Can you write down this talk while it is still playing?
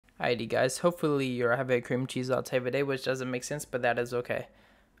Alrighty guys, hopefully you're having a cream cheese latte today, which doesn't make sense, but that is okay.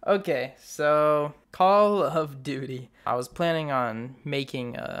 Okay, so Call of Duty. I was planning on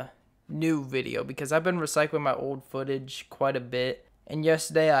making a new video because I've been recycling my old footage quite a bit. And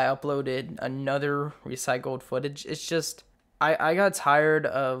yesterday I uploaded another recycled footage. It's just, I got tired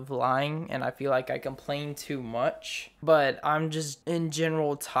of lying and I feel like I complain too much. But I'm just in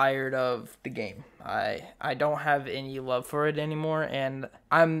general tired of the game. I don't have any love for it anymore, and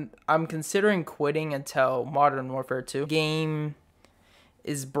I'm considering quitting until Modern Warfare 2. Game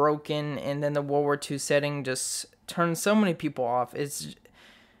is broken, and then the World War II setting just turned so many people off.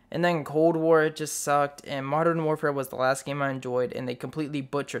 And then Cold War, it just sucked, and Modern Warfare was the last game I enjoyed, and they completely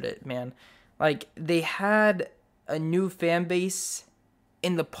butchered it, man. Like, they had a new fan base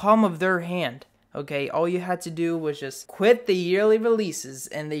in the palm of their hand. Okay, all you had to do was just quit the yearly releases,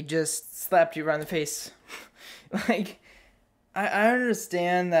 and they just slapped you around the face. Like, I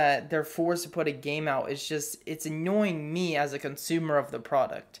understand that they're forced to put a game out. It's annoying me as a consumer of the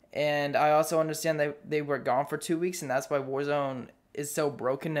product. And I also understand that they were gone for 2 weeks, and that's why Warzone is so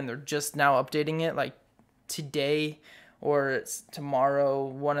broken, and they're just now updating it. Like, today or tomorrow,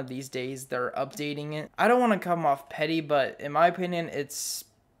 one of these days, they're updating it. I don't want to come off petty, but in my opinion, it's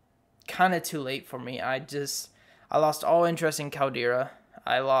kind of too late for me. I lost all interest in Caldera.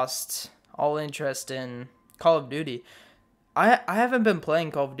 I lost all interest in Call of Duty. I haven't been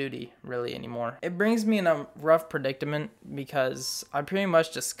playing Call of Duty really anymore. It brings me in a rough predicament because I pretty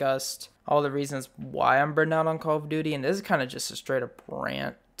much discussed all the reasons why I'm burned out on Call of Duty, and this is kind of just a straight up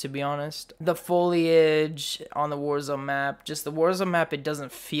rant, to be honest. The foliage on the Warzone map, just the Warzone map, it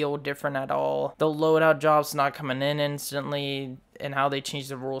doesn't feel different at all. The loadout jobs not coming in instantly, and how they changed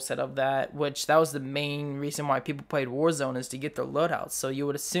the rule set of that, which that was the main reason why people played Warzone, is to get their loadouts. So you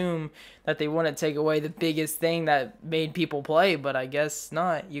would assume that they wouldn't take away the biggest thing that made people play, but I guess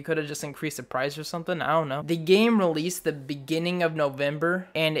not. You could have just increased the price or something. I don't know. The game released the beginning of November,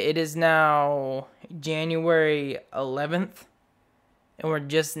 and it is now January 11th. And we're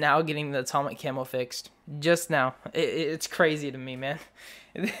just now getting the atomic camo fixed. Just now. It's crazy to me, man.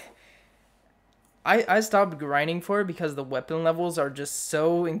 I stopped grinding for it because the weapon levels are just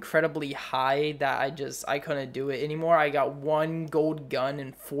so incredibly high that I couldn't do it anymore. I got 1 gold gun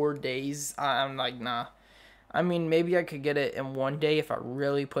in 4 days. I'm like, nah. I mean, maybe I could get it in 1 day if I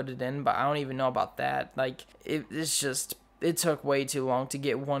really put it in, but I don't even know about that. Like, it's just, it took way too long to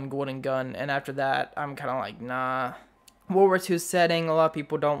get 1 golden gun, and after that, I'm kind of like, nah. World War II setting, a lot of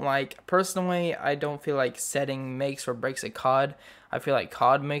people don't like. Personally, I don't feel like setting makes or breaks a COD. I feel like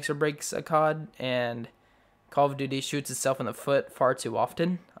COD makes or breaks a COD, and Call of Duty shoots itself in the foot far too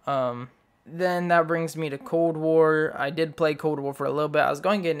often. Then that brings me to Cold War. I did play Cold War for a little bit. I was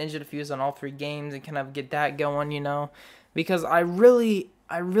going to get Ninja Diffuse on all 3 games and kind of get that going, you know, because I really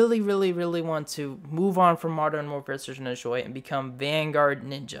want to move on from Modern Warfare Search and Destroy and become Vanguard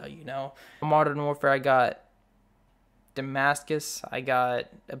Ninja, you know. Modern Warfare, I got Damascus, I got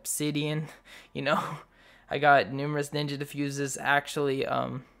Obsidian, you know. I got numerous Ninja Diffuses. Actually,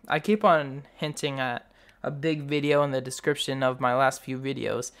 I keep on hinting at a big video in the description of my last few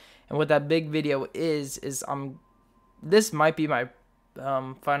videos, and what that big video is this might be my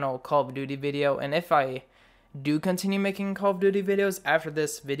final Call of Duty video, and if I do continue making Call of Duty videos after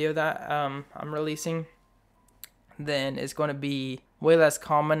this video that I'm releasing, then it's going to be way less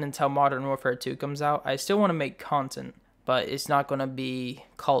common until Modern Warfare 2 comes out. I still want to make content, but it's not going to be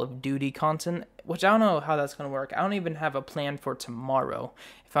Call of Duty content, which I don't know how that's going to work. I don't even have a plan for tomorrow,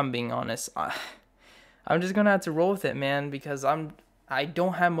 if I'm being honest. I'm just going to have to roll with it, man, because I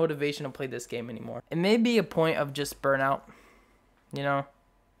don't have motivation to play this game anymore. It may be a point of just burnout, you know,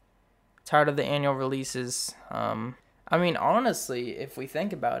 tired of the annual releases. I mean, honestly, if we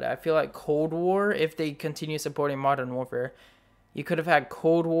think about it, I feel like Cold War, if they continue supporting Modern Warfare, you could have had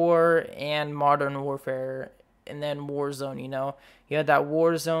Cold War and Modern Warfare and then Warzone, you know. You had that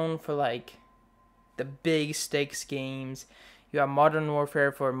Warzone for, like, the big stakes games. You have Modern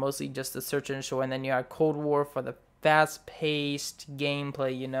Warfare for mostly just the search and destroy, and then you have Cold War for the fast-paced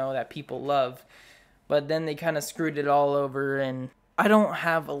gameplay, you know, that people love. But then they kind of screwed it all over, and I don't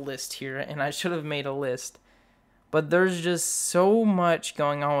have a list here, and I should have made a list. But there's just so much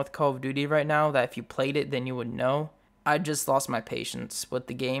going on with Call of Duty right now that if you played it, then you would know. I just lost my patience with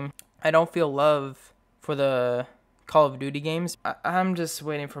the game. I don't feel love for the Call of Duty games. I'm just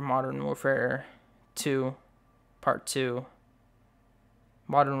waiting for Modern Warfare 2, Part 2.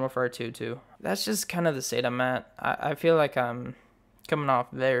 Modern Warfare 2 too. That's just kind of the state I'm at. I feel like I'm coming off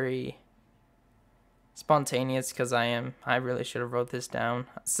very spontaneous because I am. I really should have wrote this down.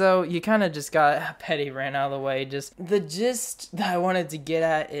 So you kind of just got a petty rant out of the way. Just the gist that I wanted to get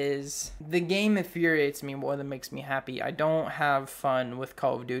at is the game infuriates me more than makes me happy. I don't have fun with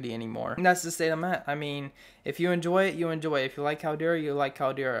Call of Duty anymore. And that's the state I'm at. I mean, if you enjoy it, you enjoy it. If you like Caldera, you like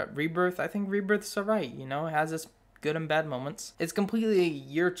Caldera. Rebirth, I think Rebirth's alright. You know, it has its good and bad moments. It's completely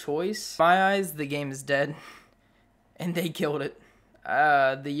your choice. In my eyes, the game is dead. And they killed it.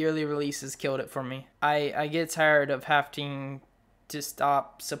 The yearly releases killed it for me. I get tired of having to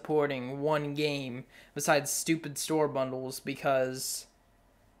stop supporting one game besides stupid store bundles because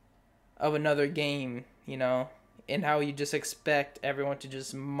of another game, you know, and how you just expect everyone to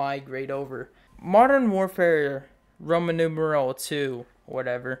just migrate over. Modern Warfare Roman numeral 2,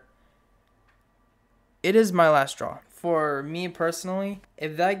 whatever. It is my last straw. For me personally,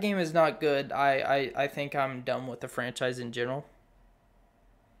 if that game is not good, I think I'm done with the franchise in general.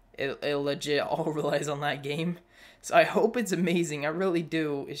 It legit all relies on that game. So I hope it's amazing. I really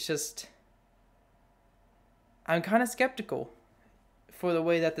do. It's just, I'm kind of skeptical for the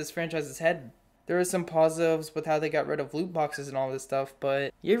way that this franchise is headed. There are some positives with how they got rid of loot boxes and all this stuff,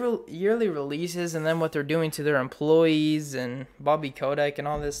 but yearly releases and then what they're doing to their employees and Bobby Kotick and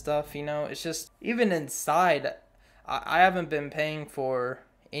all this stuff, you know, it's just, even inside, I haven't been paying for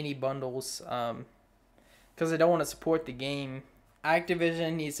any bundles because I don't want to support the game.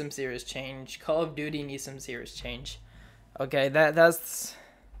 Activision needs some serious change. Call of Duty needs some serious change. Okay, that's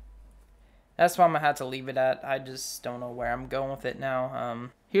why I'm gonna have to leave it at. I just don't know where I'm going with it now.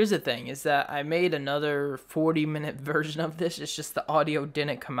 Here's the thing, is that I made another 40-minute version of this. It's just the audio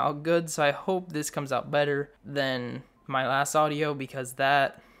didn't come out good, so I hope this comes out better than my last audio because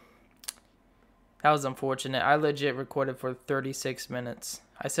that was unfortunate. I legit recorded for 36 minutes.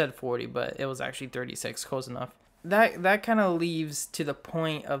 I said 40, but it was actually 36, close enough. That kind of leaves to the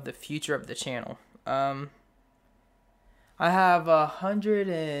point of the future of the channel. I have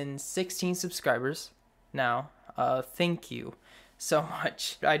 116 subscribers now. Thank you so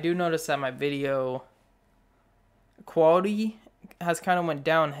much. I do notice that my video quality has kind of went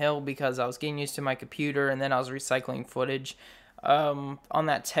downhill because I was getting used to my computer and then I was recycling footage on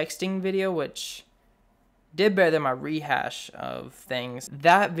that texting video, which did better than my rehash of things.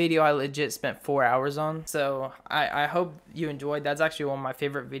 That video I legit spent 4 hours on. So I hope you enjoyed. That's actually one of my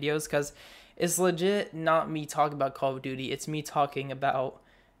favorite videos because it's legit not me talking about Call of Duty. It's me talking about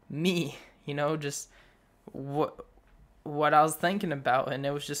me, you know, just what I was thinking about. And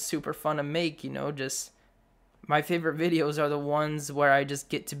it was just super fun to make, you know, just my favorite videos are the ones where I just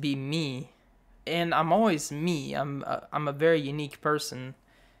get to be me. And I'm always me. I'm a very unique person,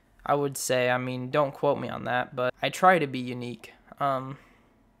 I would say. I mean, don't quote me on that, but I try to be unique.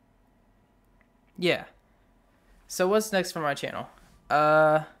 Yeah. So what's next for my channel?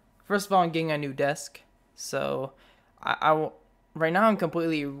 First of all, I'm getting a new desk. So right now I'm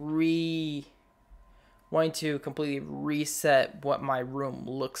wanting to completely reset what my room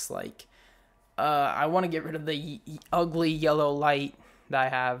looks like. I want to get rid of the ugly yellow light that I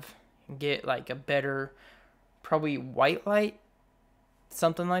have and get like a better, probably white light.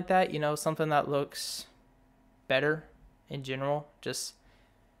 Something like that, you know, something that looks better in general. Just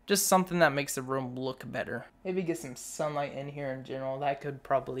something that makes the room look better. Maybe get some sunlight in here in general. That could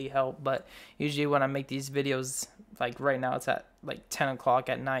probably help. But usually when I make these videos, like right now it's at like 10 o'clock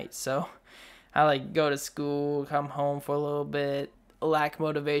at night. So I like go to school, come home for a little bit, lack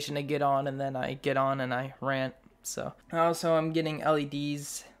motivation to get on, and then I get on and I rant. So also I'm getting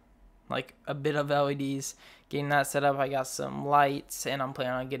LEDs, like a bit of LEDs. Getting that set up, I got some lights, and I'm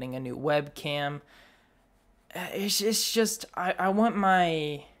planning on getting a new webcam. It's just, I want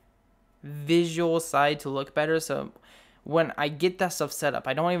my visual side to look better, so when I get that stuff set up,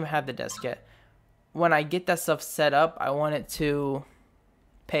 I don't even have the desk yet. When I get that stuff set up, I want it to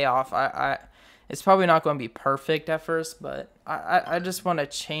pay off. It's probably not going to be perfect at first, but I just want to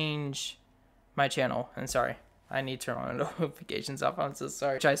change my channel. And sorry, I need to turn on notifications off. I'm so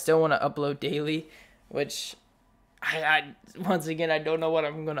sorry. I still want to upload daily, which I once again, I don't know what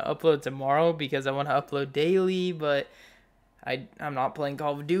I'm going to upload tomorrow because I want to upload daily, but I'm not playing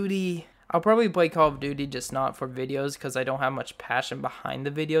Call of Duty. I'll probably play Call of Duty, just not for videos because I don't have much passion behind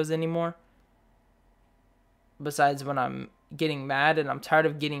the videos anymore. Besides when I'm getting mad, and I'm tired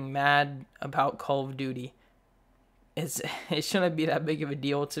of getting mad about Call of Duty. It shouldn't be that big of a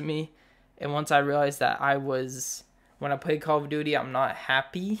deal to me. And once I realized that when I play Call of Duty, I'm not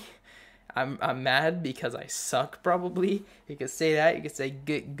happy. I'm mad because I suck, probably. You could say that. You could say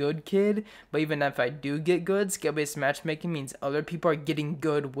get good, kid. But even if I do get good, skill-based matchmaking means other people are getting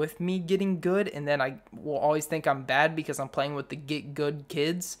good with me getting good. And then I will always think I'm bad because I'm playing with the get good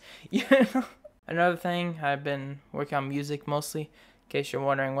kids. You know? Another thing, I've been working on music mostly, in case you're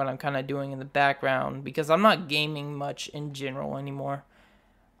wondering what I'm kind of doing in the background, because I'm not gaming much in general anymore.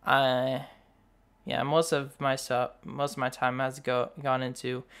 Yeah, most of my time has gone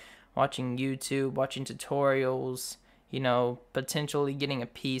into watching YouTube, watching tutorials, potentially getting a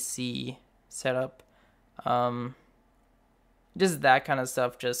PC set up, just that kind of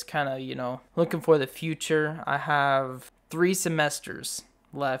stuff, just kind of, looking for the future. I have 3 semesters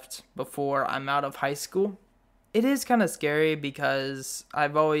left before I'm out of high school. It is kind of scary because I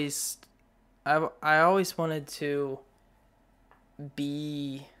always wanted to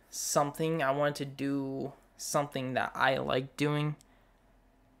be something. I wanted to do something that I like doing.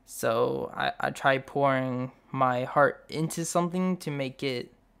 So I try pouring my heart into something to make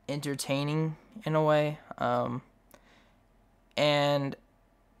it entertaining in a way. And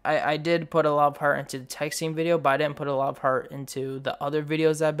I did put a lot of heart into the texting video, but I didn't put a lot of heart into the other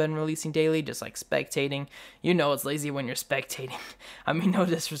videos I've been releasing daily, just like spectating. It's lazy when you're spectating. I mean, no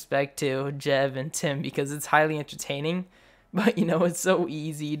disrespect to Jev and Tim, because it's highly entertaining, but it's so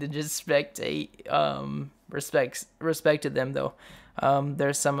easy to just spectate. Respect to them though.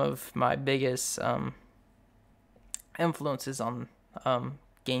 They're some of my biggest influences on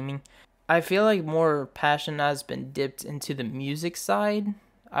gaming. I feel like more passion has been dipped into the music side.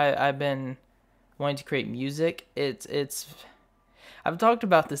 I've been wanting to create music. I've talked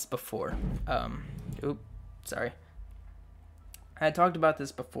about this before. Sorry. I talked about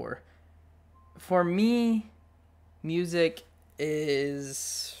this before. For me, music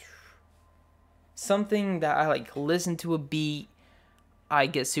is something that I like. Listen to a beat, I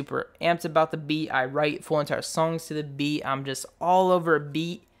get super amped about the beat. I write full entire songs to the beat. I'm just all over a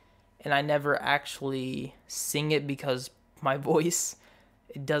beat, and I never actually sing it because my voice,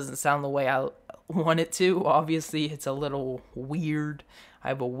 it doesn't sound the way I want it to. Obviously, it's a little weird. I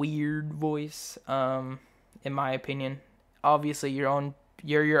have a weird voice, in my opinion. Obviously, you're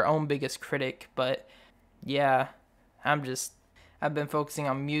your own biggest critic, but yeah, I've been focusing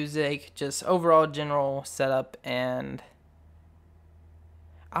on music, just overall general setup, and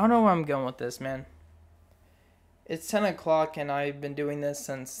I don't know where I'm going with this, man. It's 10 o'clock, and I've been doing this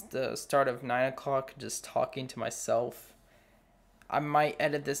since the start of 9 o'clock, just talking to myself. I might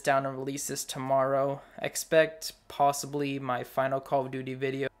edit this down and release this tomorrow. Expect possibly my final Call of Duty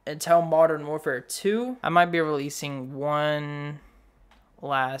video. Until Modern Warfare 2, I might be releasing one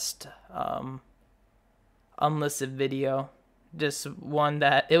last unlisted video. Just one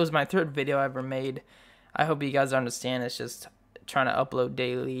that, it was my 3rd video I ever made. I hope you guys understand. It's just trying to upload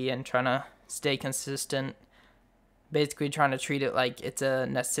daily and trying to stay consistent. Basically trying to treat it like it's a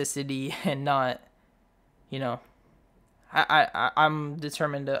necessity and not, I'm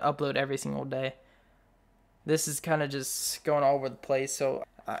determined to upload every single day. This is kind of just going all over the place, so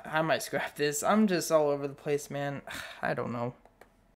I might scrap this. I'm just all over the place, man. I don't know.